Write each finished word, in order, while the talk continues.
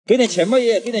给点钱吧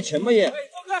爷，给点钱吧爷。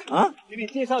啊，给你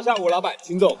介绍一下我老板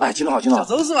秦总。哎，秦总好，秦总好。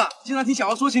小周是吧？经常听小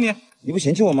姚说起你，你不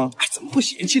嫌弃我吗？哎，怎么不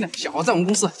嫌弃呢？小姚在我们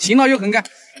公司勤劳又肯干，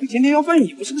天天要饭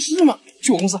也不是个事嘛。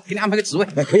去我公司给你安排个职位。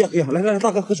哎，可以啊，可以啊。来，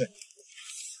大哥喝水。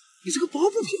你这个包不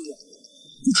便宜，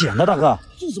是捡的，大哥。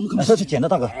这怎么可能？这是捡的，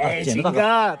大哥。哎，捡的，大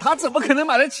哥，他怎么可能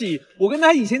买得起？我跟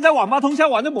他以前在网吧通宵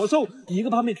玩的魔兽，一个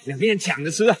泡面2个人抢着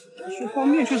吃。说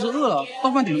方便确实饿了，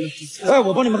到饭点了没？哎，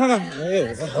我帮你们看看。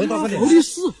哎，我好像到饭点。劳力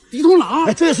士、迪通狼。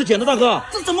哎，这也是捡的，大哥。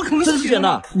这怎么可能？这是捡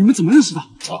的。你们怎么认识的？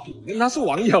我跟他是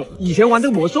网友，以前玩这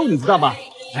个魔兽，你知道吧？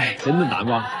哎，真的难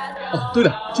忘。哦，对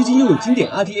了，最近又有经典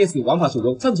RTS 玩法手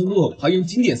游上层入口，还原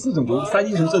经典4种族3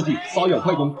英雄设计，烧咬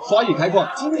快攻，刷野开矿，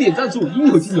经典战术应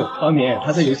有尽有。当年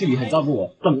他在游戏里很照顾我，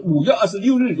等5月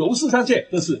26日柔式上线，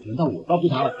这次轮到我照顾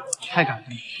他了。太感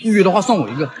动了，预约的话算我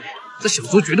一个。这小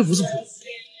周绝对不是普通。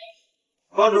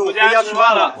帮主，回家吃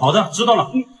饭了。好的，知道了。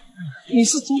你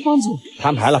是周帮主？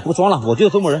摊牌了，不装了，我就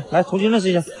是周某人。来，重新认识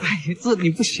一下。哎，这你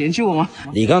不嫌弃我吗？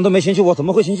你刚刚都没嫌弃我，怎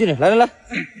么会嫌弃你？来，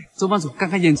周帮主刚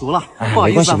刚眼拙了，哎、不好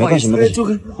意思啊，没关系。周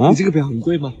哥，你这个表很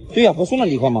贵吗？对呀，不送了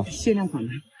你一块吗？限量款的。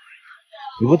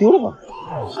你不丢了吧？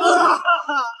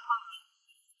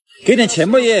给点钱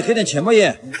吧爷，给点钱吧爷。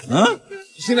嗯，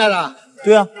新来的？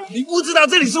对啊。你不知道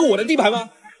这里是我的地盘吗？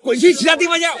滚去其他地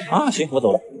方要。啊，行，我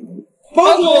走了。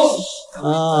帮主。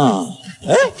啊，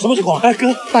哎，什么情况？哎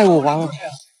哥，带我玩啊。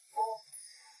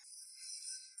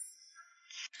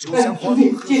哎，兄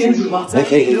弟，借点纸吗？哎，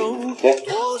可以。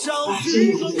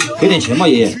给点钱吧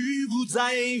爷。哎，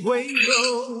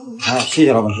谢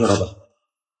谢老板，谢谢老板。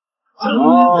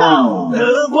哦，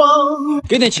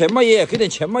给点钱吧爷，给点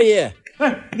钱吧爷。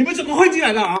哎，你们怎么会进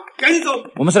来的啊？赶紧走！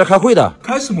我们是来开会的。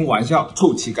开什么玩笑，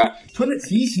臭乞丐，穿的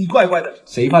奇奇怪怪的，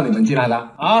谁放你们进来的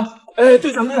啊？哎，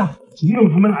队长，秦总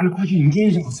他们来了，快去迎接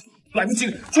一下。来不及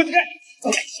了，臭乞丐，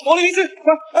毛利一次，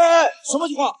哎，什么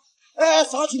情况？哎，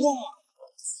啥情况啊？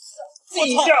等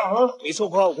一下啊！别说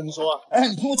话，我跟你说啊！哎，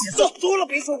你听我解释。说了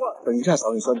别说话。等一下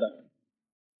找你算账。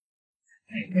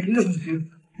哎，这个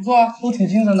不错啊，都挺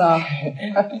精神的啊。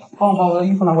哎，帮我把我的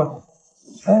衣服拿过来。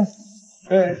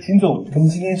秦总，怎么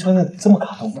今天穿的这么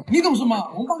卡通？你懂什么？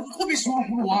我们帮主特别喜欢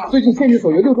葫芦娃。最近限定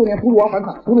手游6周年葫芦娃返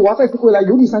场，葫芦娃再次归来，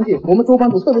游历3界。我们周班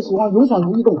主特别喜欢勇闯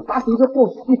如意洞，打死一个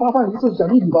BOSS 必发放1次奖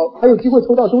励礼包，还有机会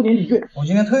抽到周年礼券。我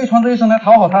今天特意穿这一身来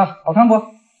讨好他，好看不？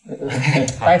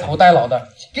呆头呆脑的，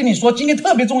跟你说今天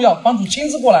特别重要，帮主亲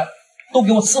自过来，都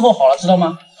给我伺候好了，知道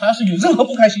吗？他要是有任何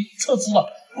不开心，撤资了，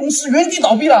公司原地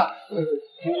倒闭了。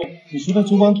你说的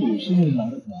周帮主是哪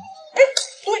个？哎，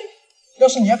对，要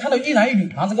是你要看到一男一女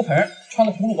拿着个盆，穿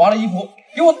着葫芦娃的衣服，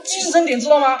给我精神点，知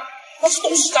道吗？他是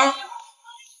董事长，有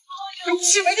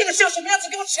气没力的像什么样子？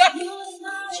给我起来！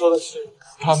说的是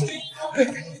他们。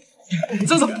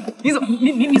周总，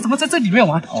你怎么在这里面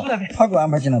玩？出来呗！他给我安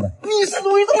排进来的。你是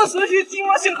如意洞的蛇蝎精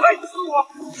吗？想害死我！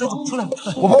周总，出来！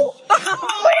我不。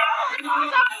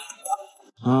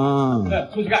嗯。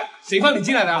臭乞丐，谁放你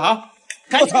进来的啊？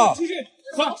我操！出去！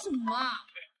搞什么啊？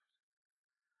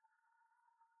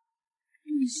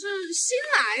你是新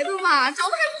来的吧？长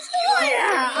得还不错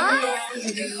呀！啊！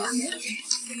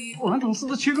我们董事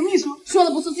都缺个秘书，说的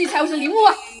不是自己财务是礼物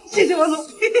啊！谢谢王总。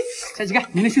小乞丐，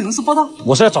明天去人事报道。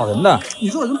我是来找人的。你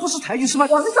这人不识抬举是吧？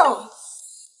王总，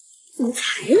怎么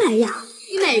才来呀？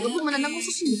你哪个部门的？那公司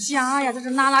是你家呀，在这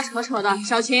拉拉扯扯的。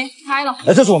小秦，开了。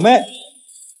哎，这是我妹。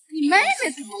你妹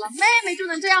妹怎么了？妹妹就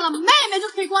能这样了？妹妹就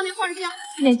可以光天化日这样？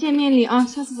这点见面礼啊，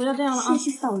下次不要这样了啊！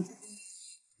谢谢嫂子。什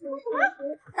么？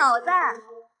嫂子？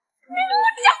你怎么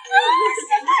讲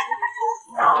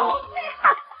嫂子？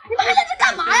你们还在这干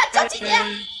嘛呀？叫几年？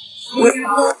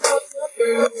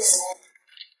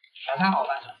太好了。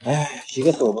哎，洗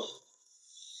个手吧。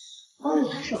帮你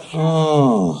擦手。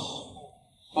嗯。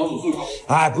帮主漱口。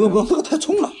哎，不用，这个太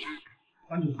冲了。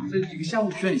帮主，这几个项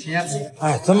目需要你签下字。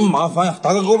哎，真麻烦呀，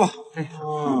打个勾吧。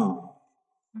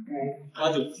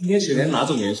帮主，今天选哪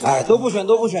种元素？哎，都不选，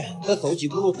再走几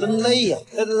步路真累呀。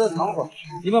在这躺会儿，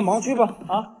你们忙去吧。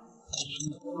啊。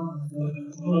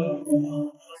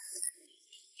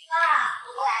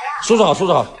叔叔好，叔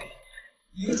叔好。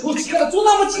你个臭乞丐，坐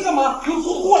那么近干嘛？有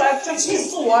空过来，想气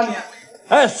死我啊你！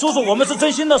哎，叔叔，我们是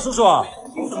真心的，叔叔啊。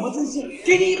你怎么真心？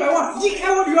给你100万，离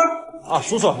开我女儿。啊，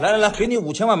叔叔，来，给你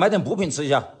5000万，买点补品吃一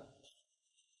下。真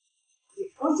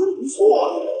不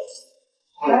错。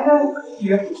来，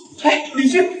女儿，哎，李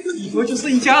迅，以后就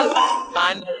是一家人。我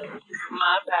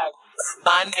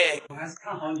还是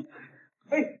看好你。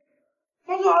哎，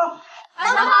帮主好。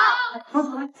帮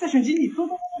主来，在选经理，走。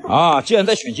啊，既然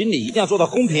在选经理，一定要做到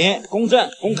公平、公正、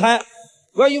公开，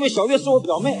不要因为小月是我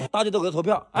表妹，大家都给她投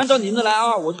票。按照你们的来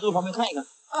啊，我就坐旁边看一看。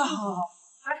啊，好，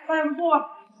来，大家们坐吧。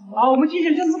好，我们竞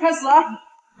选正式开始啊。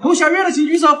投小月的请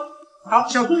举手。好，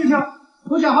小猪一票。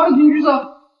投小豪的请举手。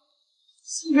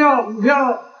4票5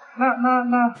票，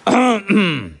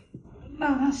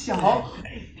那小豪，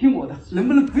听我的，能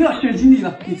不能不要选经理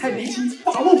了？你太年轻，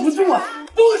把握不住啊！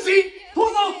不行，脱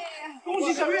手！恭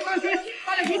喜小月当选，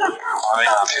大家鼓掌。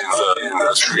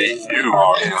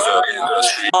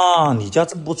啊，你家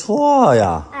真不错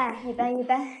呀。哎，一般一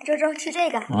般。周周吃这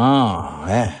个。啊，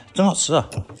哎，真好吃啊！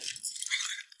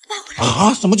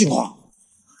啊，什么情况？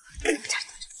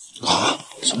啊，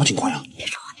什么情况呀？别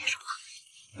说话，别说话。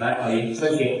来，阿姨，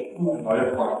申请。好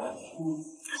嘞，好。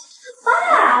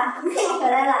爸，你怎么回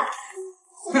来了？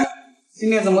今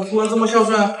天怎么突然这么孝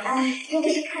顺？哎，这不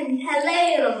是看你太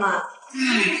累了吗？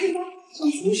上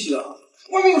休息了。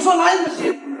外面有双哪有东西？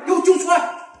给我揪出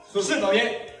来！是是，老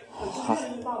爷。好，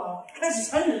开始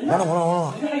残忍了。完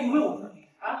了！你还以为我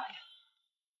啊？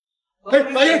哎，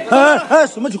老爷，哎，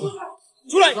什么情况？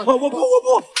出来！我不！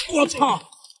我操！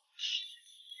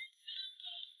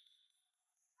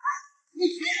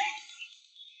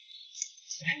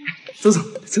周总，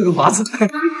这个娃子。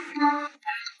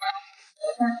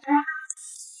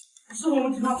是我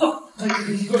们警察照，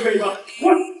一个可以吧？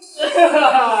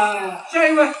下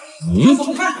一位，你怎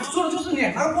么看？说的就是你，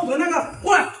拿个破盆那个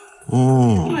过来。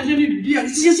看一下你履历啊，你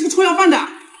之前是个臭要饭的，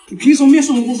你凭什么面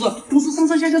试我们公司？公司上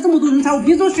上下下这么多人才，我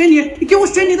凭什么选你？你给我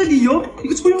选你的理由，你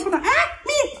个臭要饭的！哎，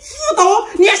你副董，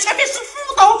你还下面是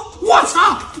副董，我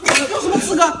操，你有什么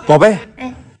资格？宝贝，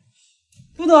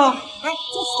副董，哎，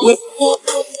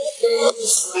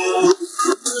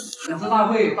两次大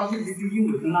会到这里就已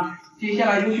尾声了，接下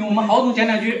来有请我们豪总讲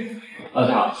两句。大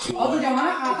家好。豪总讲完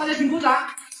了啊，大家请鼓掌。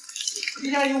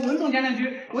接下来由文总讲两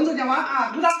句，文总讲完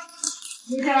啊，鼓掌。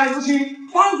接下来有请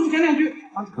帮主讲两句。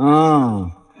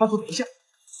帮主等一下。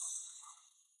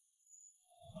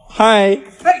嗨。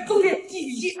哎，重点记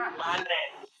笔记。奶奶，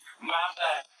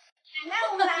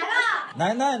我们来了。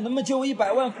奶奶，能不能借我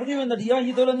100万？福利院的李阿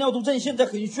姨得了尿毒症，现在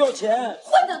很需要钱。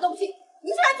混的东西，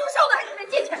你是来做秀的还是来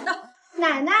借钱的？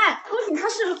奶奶，都是她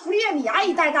是福利院李阿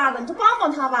姨带大的，你就帮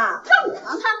帮她吧。让我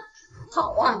帮她？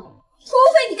好啊，除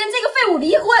非你跟这个废物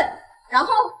离婚，然后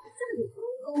嫁给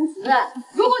公子。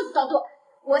如果你照做，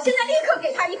我现在立刻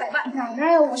给他100万。奶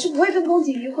奶，我是不会跟公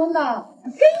子离婚的，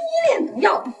跟你脸不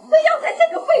要，非要在这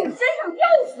个废物身上吊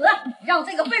死，让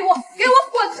这个废物给我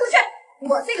滚出去！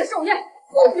我这个寿宴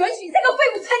不允许这个废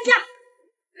物参加。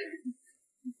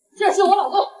这是我老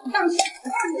公，当时20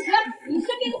钱，你身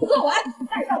边工作完，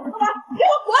带上我的娃，给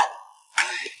我滚！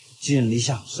寄人篱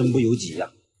下，身不由己呀。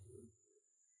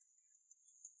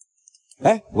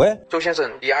哎，喂，周先生，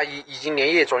李阿姨已经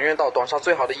连夜转院到短沙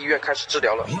最好的医院开始治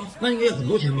疗了。那应该有很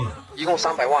多钱吧？一共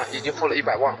300万，已经付了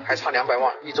100万，还差200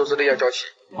万，1周之内要交齐。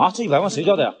啊，这100万谁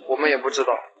交的呀？我们也不知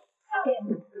道。少爷，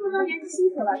这么多年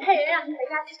辛苦了，太原让您回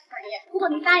家继承产业。如果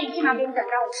您答应，立马给你转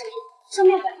账50亿，顺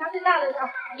便短沙最大的账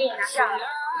给你拿下了。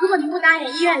如果您不答应，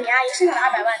医院李阿姨剩下的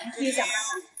200万，您自己想办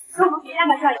法。跟我们别家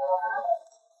的少爷。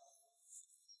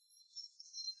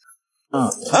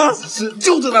是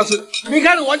就这那是，没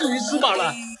看到我就去吃饱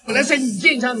了。本来想你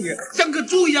健康的，像个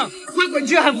猪一样，快滚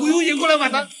去喊服务员过来买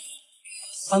单。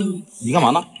帮主，你干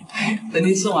嘛呢？等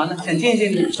您吃完了，想见一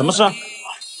见你。什么事啊？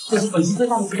这是本市最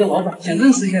大的一个老板，想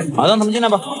认识一下你。好，让他们进来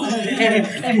吧。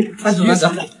班主任，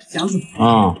祥子。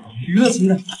娱乐城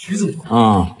的徐总。五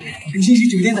星级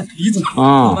酒店的李总。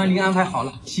都帮您安排好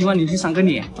了，希望你去赏个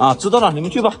脸。啊，知道了，你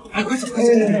们去吧。哎，快走，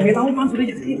别耽误班主的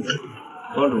演戏。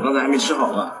帮主刚才还没吃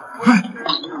好呢。